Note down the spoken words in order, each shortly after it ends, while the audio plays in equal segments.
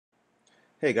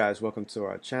Hey guys, welcome to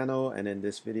our channel, and in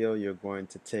this video you're going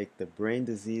to take the brain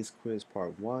disease quiz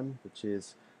part 1, which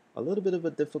is a little bit of a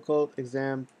difficult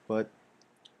exam, but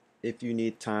if you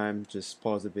need time, just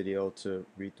pause the video to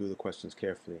read through the questions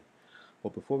carefully.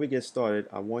 But before we get started,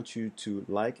 I want you to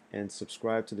like and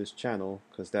subscribe to this channel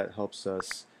because that helps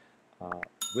us uh,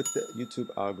 with the YouTube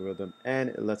algorithm, and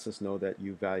it lets us know that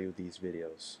you value these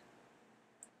videos.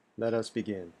 Let us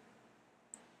begin.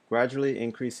 Gradually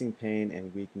increasing pain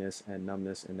and weakness and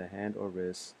numbness in the hand or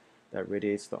wrist that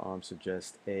radiates the arm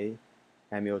suggests A.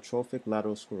 Amyotrophic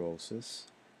lateral sclerosis,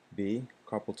 B.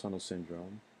 Carpal tunnel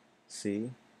syndrome,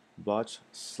 C.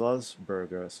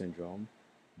 Bloch-Sulzberger syndrome,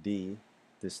 D.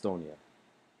 Dystonia.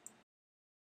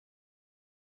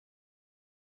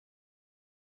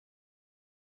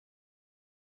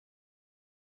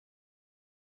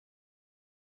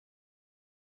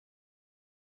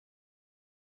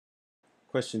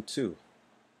 Question 2.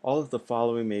 All of the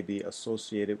following may be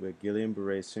associated with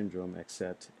Guillain-Barré syndrome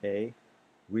except A.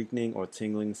 Weakening or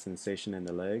tingling sensation in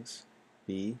the legs,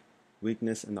 B.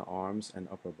 Weakness in the arms and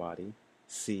upper body,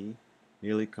 C.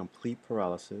 Nearly complete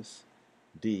paralysis,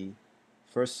 D.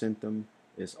 First symptom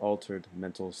is altered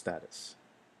mental status.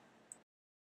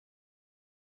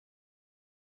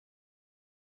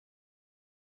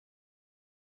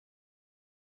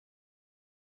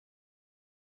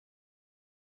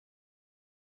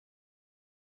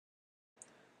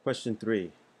 Question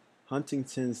 3.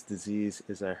 Huntington's disease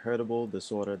is a heritable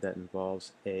disorder that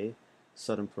involves A.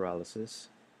 Sudden paralysis,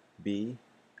 B.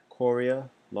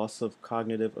 Chorea, loss of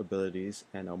cognitive abilities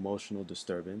and emotional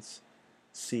disturbance,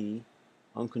 C.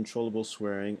 Uncontrollable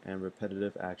swearing and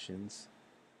repetitive actions,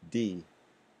 D.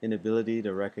 Inability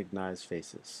to recognize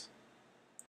faces.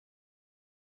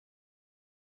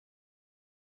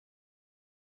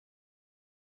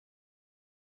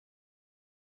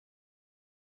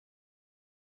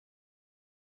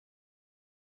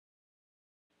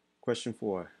 Question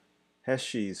 4.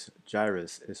 Heshy's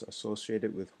gyrus is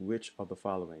associated with which of the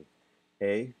following?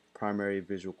 A. Primary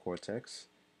visual cortex,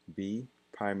 B.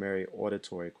 Primary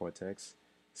auditory cortex,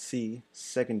 C.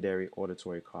 Secondary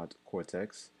auditory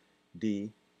cortex,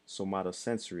 D.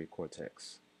 Somatosensory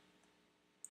cortex.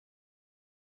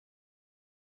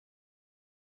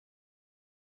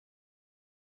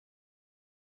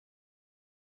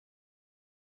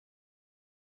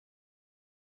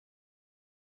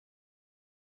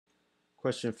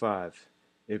 Question 5.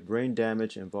 If brain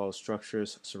damage involves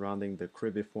structures surrounding the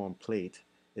cribriform plate,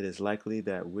 it is likely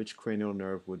that which cranial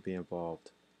nerve would be involved?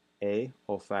 A.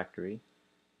 Olfactory,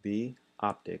 B.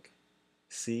 Optic,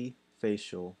 C.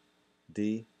 Facial,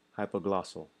 D.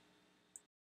 Hypoglossal.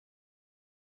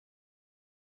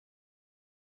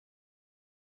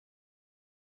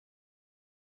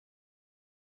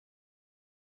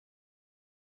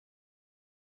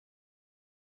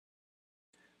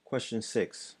 Question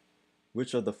 6.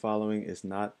 Which of the following is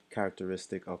not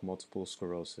characteristic of multiple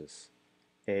sclerosis?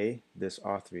 A.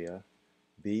 Dysarthria,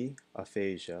 B.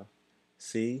 Aphasia,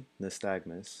 C.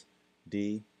 Nystagmus,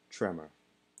 D. Tremor.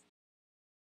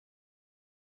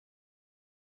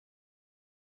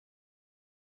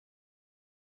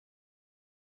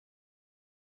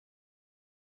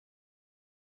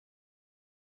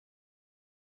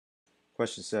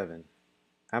 Question 7.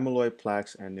 Amyloid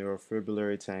plaques and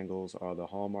neurofibrillary tangles are the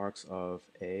hallmarks of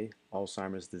A.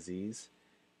 Alzheimer's disease,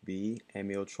 B.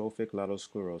 Amyotrophic lateral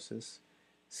sclerosis,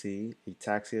 C.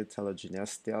 Ataxia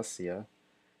telangiectasia,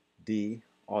 D.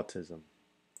 Autism.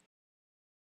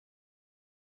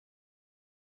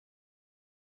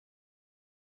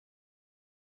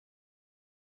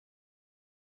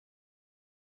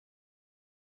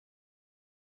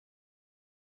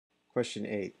 Question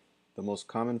 8. The most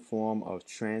common form of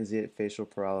transient facial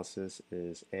paralysis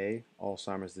is A.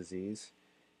 Alzheimer's disease,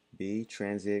 B.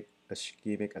 Transient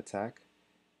ischemic attack,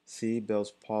 C.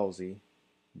 Bell's palsy,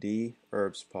 D.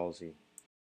 Erb's palsy.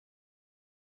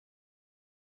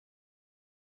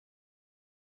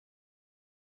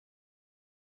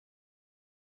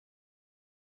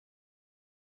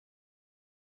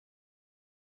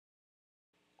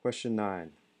 Question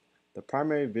 9. The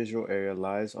primary visual area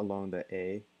lies along the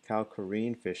A.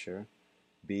 Calcarine fissure,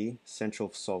 B.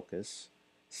 Central sulcus,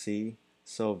 C.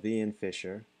 Sylvian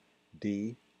fissure,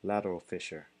 D. Lateral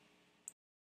fissure.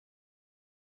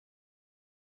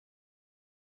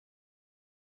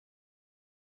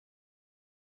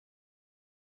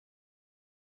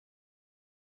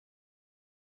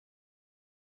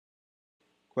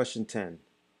 Question 10.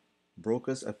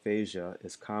 Broca's aphasia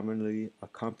is commonly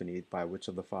accompanied by which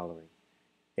of the following?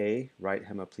 A. Right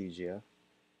hemiplegia,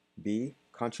 B.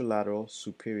 Contralateral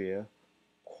superior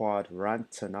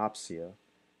quadrantenopsia,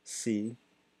 C.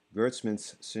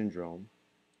 Gertzmann's syndrome,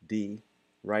 D.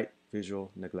 Right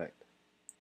visual neglect.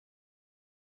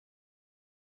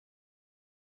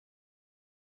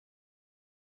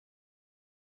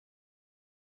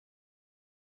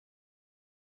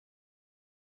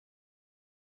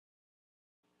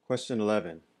 Question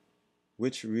 11.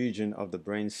 Which region of the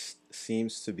brain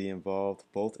seems to be involved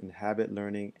both in habit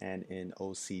learning and in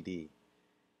OCD?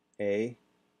 A.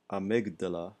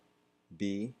 Amygdala,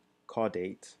 B.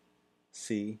 Caudate,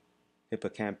 C.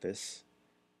 Hippocampus,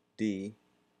 D.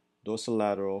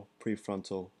 Dorsolateral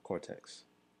prefrontal cortex.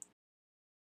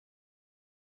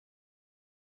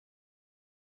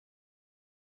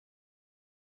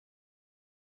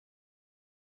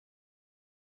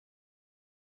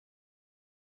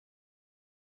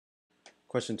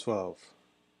 Question 12.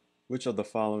 Which of the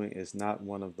following is not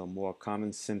one of the more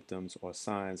common symptoms or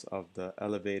signs of the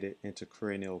elevated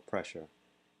intracranial pressure?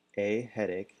 A.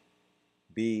 Headache,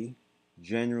 B.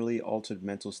 Generally altered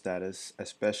mental status,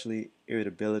 especially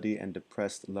irritability and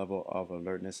depressed level of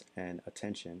alertness and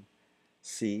attention.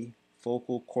 C.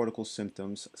 Focal cortical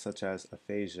symptoms such as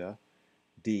aphasia.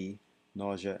 D.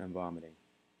 Nausea and vomiting.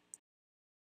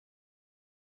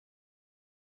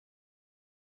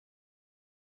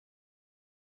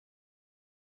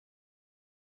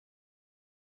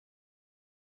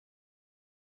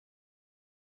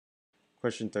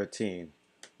 Question 13.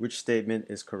 Which statement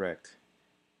is correct?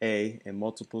 A. In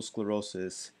multiple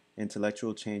sclerosis,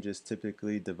 intellectual changes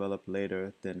typically develop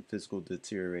later than physical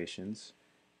deteriorations.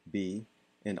 B.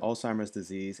 In Alzheimer's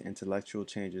disease, intellectual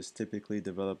changes typically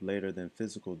develop later than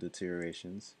physical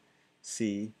deteriorations.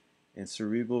 C. In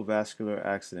cerebral vascular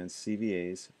accidents,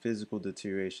 CVAs, physical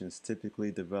deteriorations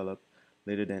typically develop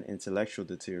later than intellectual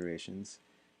deteriorations.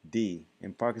 D.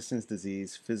 In Parkinson's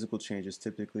disease, physical changes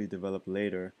typically develop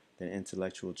later than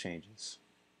intellectual changes.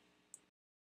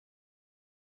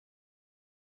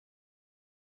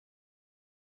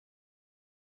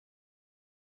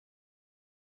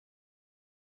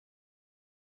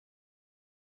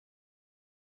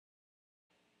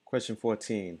 Question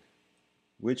 14.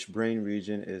 Which brain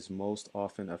region is most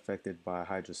often affected by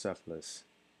hydrocephalus?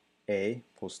 A.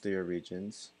 Posterior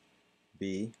regions,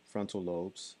 B. Frontal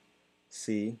lobes,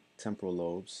 C. Temporal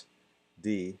lobes,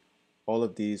 D. All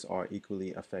of these are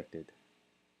equally affected.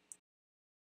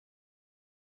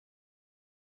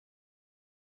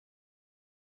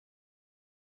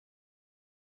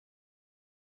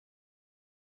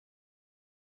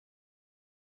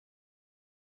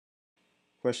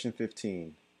 Question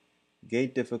 15.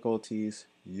 Gait difficulties,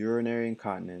 urinary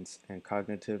incontinence, and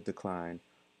cognitive decline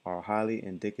are highly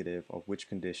indicative of which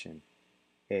condition?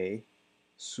 A.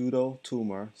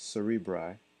 Pseudotumor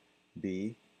cerebri,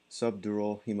 B.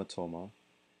 Subdural hematoma,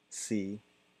 C.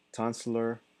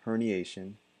 Tonsillar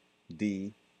herniation,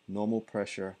 D. Normal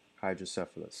pressure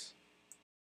hydrocephalus.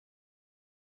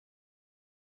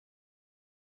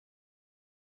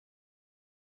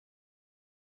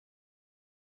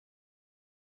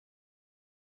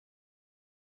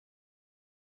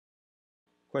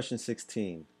 Question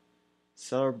 16.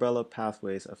 Cerebellar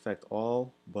pathways affect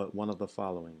all but one of the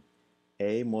following: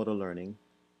 A. Motor learning,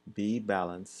 B.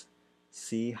 Balance,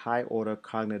 C. High order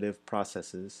cognitive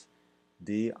processes,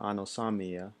 D.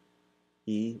 Anosmia,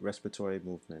 E. Respiratory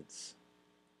movements.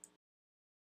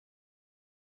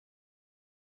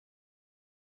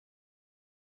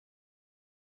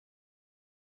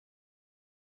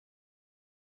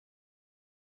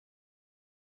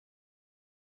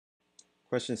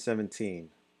 Question 17.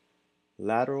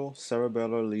 Lateral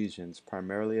cerebellar lesions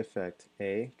primarily affect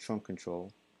A. Trunk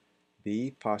control,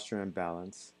 B. Posture and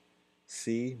balance,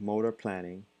 C. Motor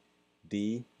planning,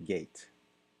 D. Gait.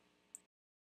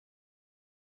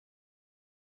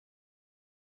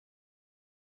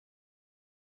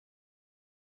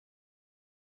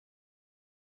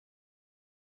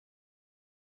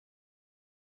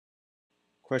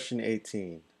 Question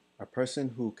 18. A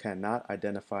person who cannot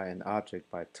identify an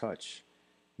object by touch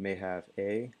may have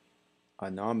A.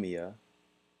 Anomia,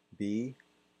 B.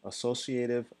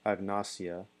 Associative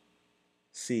agnosia,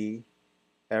 C.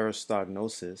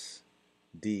 Aristognosis,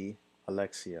 D.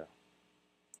 Alexia.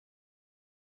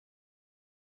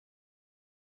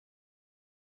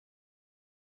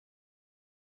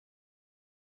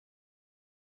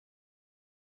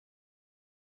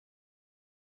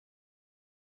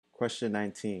 Question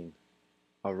 19.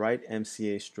 A right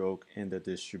MCA stroke in the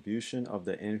distribution of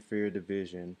the inferior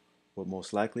division would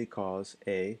most likely cause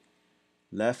A.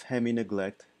 Left hemi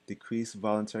neglect, decreased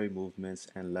voluntary movements,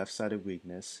 and left-sided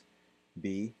weakness.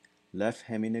 B. Left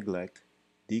hemi neglect,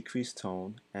 decreased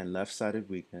tone, and left-sided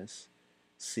weakness.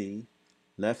 C.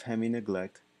 Left hemi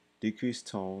neglect, decreased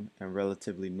tone and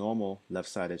relatively normal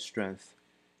left-sided strength.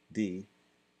 D.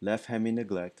 Left hemi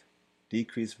neglect,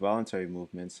 decreased voluntary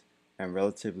movements, and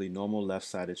relatively normal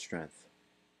left-sided strength.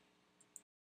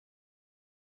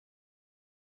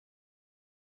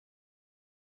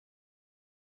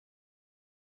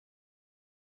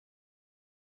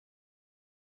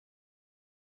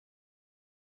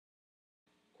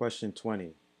 Question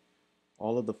 20.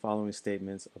 All of the following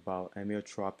statements about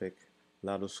amyotrophic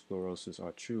lateral sclerosis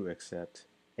are true except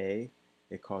A.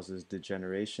 It causes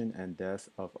degeneration and death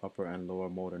of upper and lower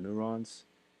motor neurons.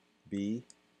 B.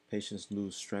 Patients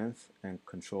lose strength and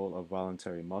control of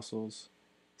voluntary muscles.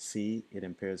 C. It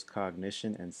impairs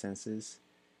cognition and senses.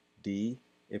 D.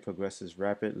 It progresses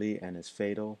rapidly and is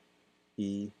fatal.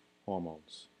 E.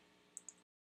 Hormones.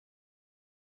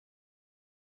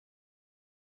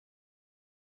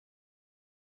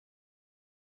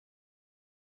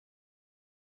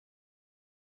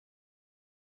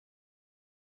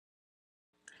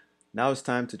 Now it's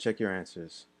time to check your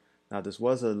answers. Now this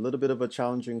was a little bit of a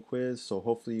challenging quiz, so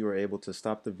hopefully you were able to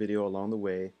stop the video along the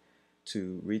way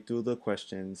to read through the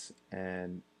questions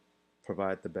and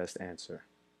provide the best answer.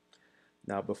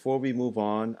 Now before we move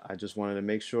on, I just wanted to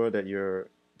make sure that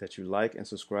you like and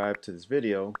subscribe to this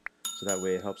video, so that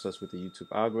way it helps us with the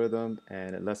YouTube algorithm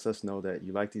and it lets us know that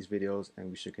you like these videos and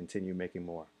we should continue making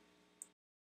more.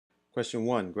 Question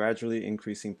 1. Gradually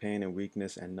increasing pain and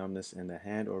weakness and numbness in the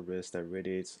hand or wrist that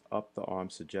radiates up the arm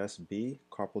suggests B.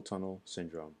 Carpal tunnel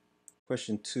syndrome.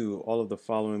 Question 2. All of the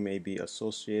following may be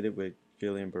associated with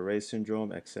Guillain-Barré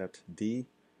syndrome except D.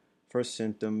 First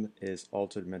symptom is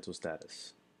altered mental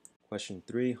status. Question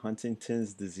 3.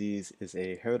 Huntington's disease is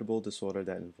a heritable disorder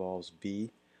that involves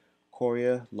B.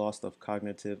 Chorea, loss of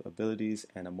cognitive abilities,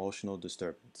 and emotional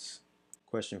disturbance.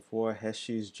 Question 4.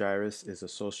 Heshy's gyrus is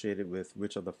associated with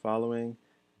which of the following?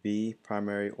 B.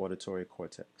 Primary auditory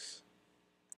cortex.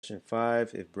 Question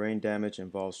 5. If brain damage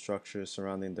involves structures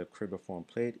surrounding the cribriform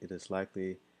plate, it is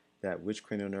likely that which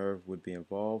cranial nerve would be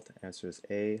involved? Answer is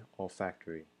A.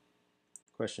 Olfactory.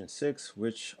 Question 6.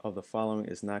 Which of the following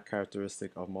is not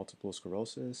characteristic of multiple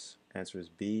sclerosis? Answer is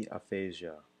B.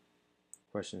 Aphasia.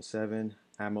 Question 7.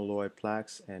 Amyloid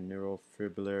plaques and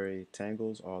neurofibrillary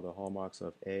tangles are the hallmarks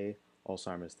of A.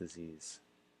 Alzheimer's disease.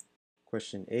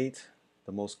 Question 8.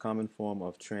 The most common form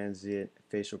of transient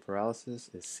facial paralysis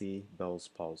is C. Bell's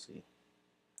palsy.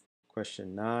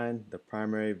 Question 9. The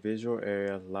primary visual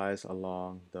area lies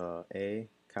along the A.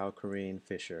 Calcarine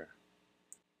fissure.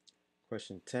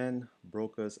 Question 10.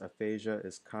 Broca's aphasia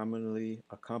is commonly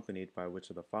accompanied by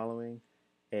which of the following?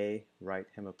 A. Right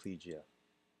hemiplegia.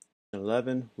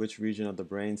 11. Which region of the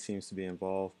brain seems to be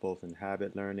involved both in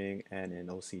habit learning and in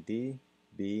OCD?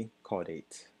 B.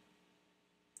 Caudate.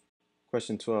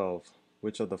 Question 12.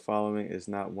 Which of the following is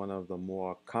not one of the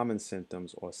more common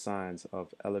symptoms or signs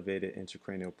of elevated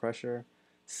intracranial pressure?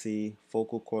 C.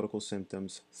 Focal cortical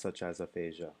symptoms such as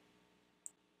aphasia.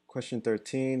 Question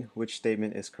 13. Which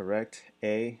statement is correct?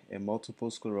 A. In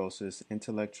multiple sclerosis,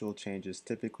 intellectual changes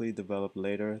typically develop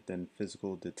later than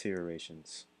physical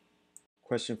deteriorations.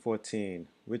 Question 14.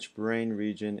 Which brain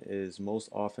region is most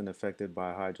often affected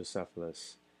by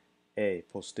hydrocephalus? A.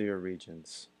 Posterior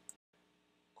regions.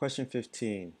 Question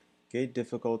 15. Gait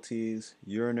difficulties,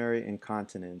 urinary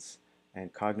incontinence,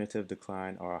 and cognitive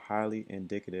decline are highly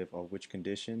indicative of which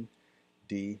condition?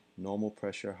 D. Normal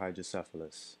pressure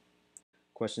hydrocephalus.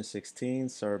 Question 16.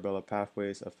 Cerebellar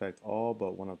pathways affect all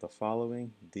but one of the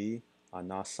following? D.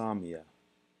 Anosmia.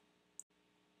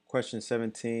 Question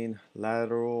 17.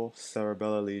 Lateral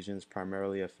cerebellar lesions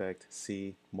primarily affect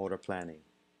C. Motor planning.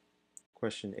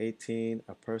 Question 18.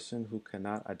 A person who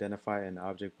cannot identify an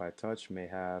object by touch may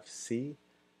have C.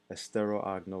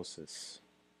 Esteroagnosis.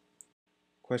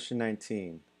 Question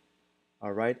 19.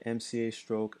 A right MCA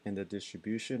stroke in the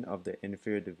distribution of the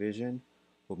inferior division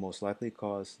will most likely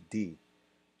cause D.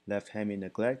 Left hemi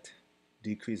neglect,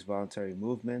 decreased voluntary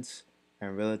movements,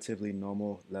 and relatively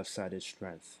normal left-sided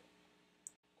strength.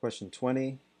 Question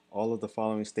 20. All of the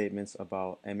following statements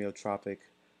about amyotrophic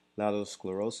lateral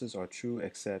sclerosis are true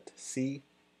except C.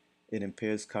 It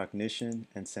impairs cognition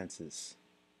and senses.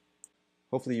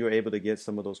 Hopefully you were able to get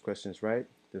some of those questions right.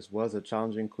 This was a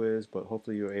challenging quiz, but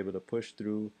hopefully you were able to push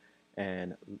through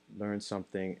and learn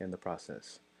something in the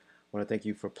process. I want to thank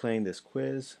you for playing this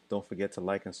quiz. Don't forget to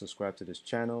like and subscribe to this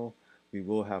channel. We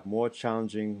will have more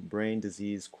challenging brain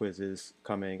disease quizzes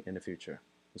coming in the future.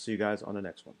 We'll see you guys on the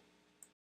next one.